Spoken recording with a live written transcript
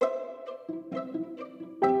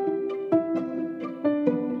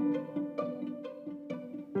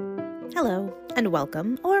Hello, and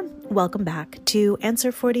welcome back to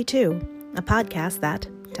Answer 42, a podcast that,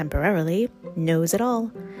 temporarily, knows it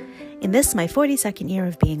all. In this, my 42nd year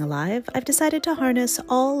of being alive, I've decided to harness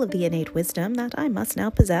all of the innate wisdom that I must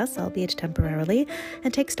now possess, albeit temporarily,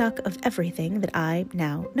 and take stock of everything that I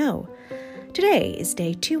now know. Today is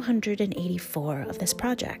day 284 of this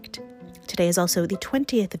project. Today is also the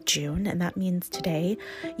 20th of June, and that means today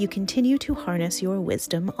you continue to harness your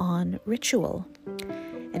wisdom on ritual.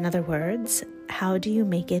 In other words, how do you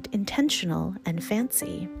make it intentional and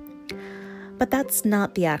fancy? But that's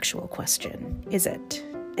not the actual question, is it?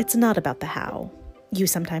 It's not about the how. You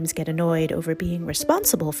sometimes get annoyed over being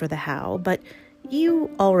responsible for the how, but you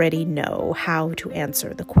already know how to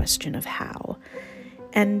answer the question of how.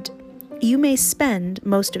 And you may spend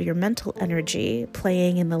most of your mental energy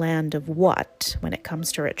playing in the land of what when it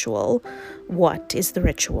comes to ritual. What is the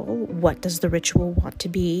ritual? What does the ritual want to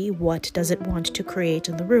be? What does it want to create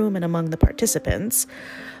in the room and among the participants?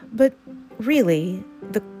 But really,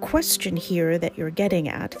 the question here that you're getting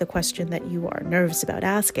at, the question that you are nervous about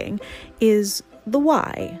asking, is the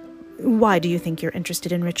why. Why do you think you're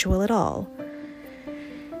interested in ritual at all?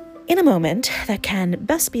 In a moment that can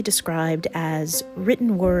best be described as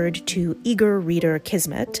written word to eager reader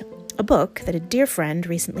kismet, a book that a dear friend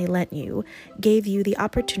recently lent you gave you the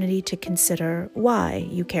opportunity to consider why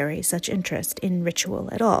you carry such interest in ritual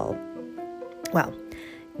at all. Well,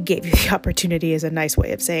 gave you the opportunity is a nice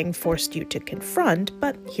way of saying forced you to confront,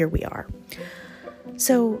 but here we are.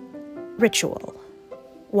 So, ritual.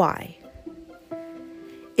 Why?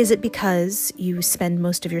 Is it because you spend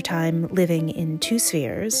most of your time living in two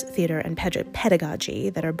spheres, theater and pedagogy,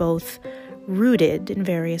 that are both rooted in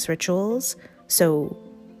various rituals, so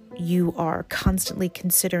you are constantly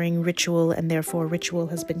considering ritual and therefore ritual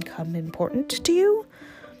has become important to you?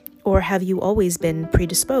 Or have you always been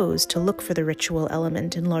predisposed to look for the ritual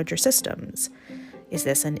element in larger systems? Is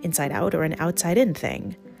this an inside-out or an outside-in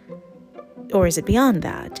thing? Or is it beyond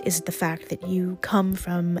that? Is it the fact that you come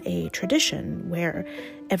from a tradition where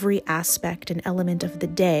every aspect and element of the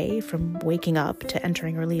day, from waking up to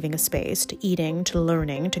entering or leaving a space, to eating, to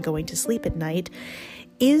learning, to going to sleep at night,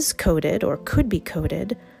 is coded or could be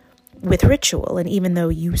coded with ritual? And even though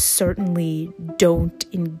you certainly don't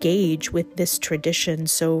engage with this tradition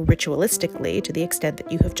so ritualistically to the extent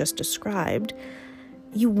that you have just described,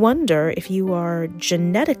 you wonder if you are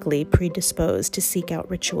genetically predisposed to seek out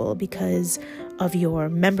ritual because of your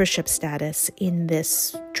membership status in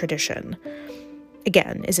this tradition.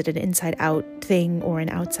 Again, is it an inside-out thing or an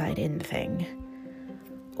outside-in thing?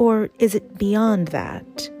 Or is it beyond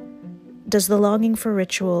that? Does the longing for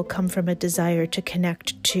ritual come from a desire to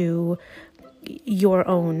connect to your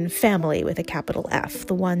own family with a capital F,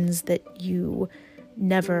 the ones that you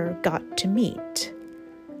never got to meet?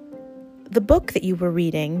 The book that you were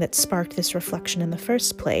reading that sparked this reflection in the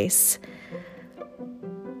first place,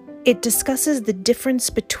 it discusses the difference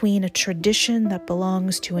between a tradition that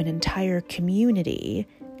belongs to an entire community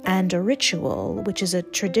and a ritual, which is a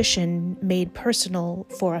tradition made personal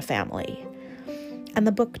for a family. And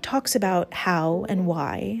the book talks about how and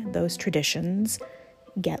why those traditions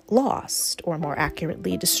get lost, or more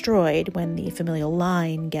accurately, destroyed when the familial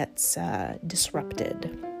line gets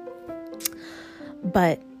disrupted.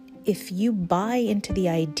 But if you buy into the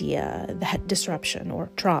idea that disruption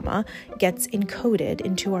or trauma gets encoded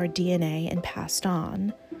into our DNA and passed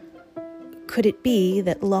on, could it be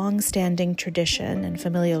that long-standing tradition and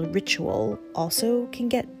familial ritual also can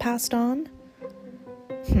get passed on?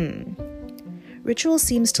 Ritual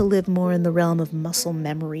seems to live more in the realm of muscle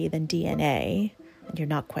memory than DNA, and you're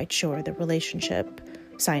not quite sure the relationship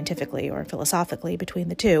scientifically or philosophically between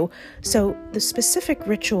the two. So the specific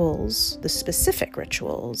rituals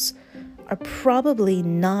are probably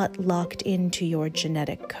not locked into your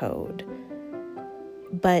genetic code.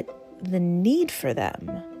 But the need for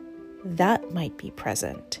them, that might be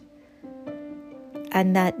present.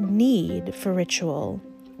 And that need for ritual,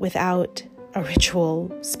 without a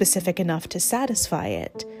ritual specific enough to satisfy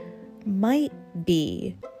it, might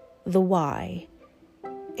be the why,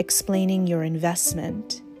 explaining your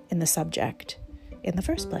investment in the subject in the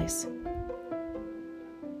first place.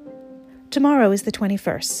 Tomorrow is the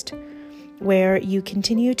 21st, where you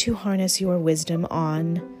continue to harness your wisdom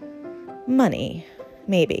on money,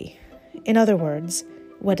 maybe. In other words,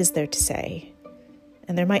 what is there to say?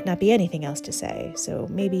 And there might not be anything else to say, so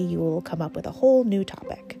maybe you will come up with a whole new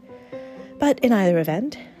topic. But in either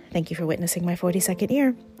event, thank you for witnessing my 42nd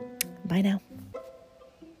year. Bye now.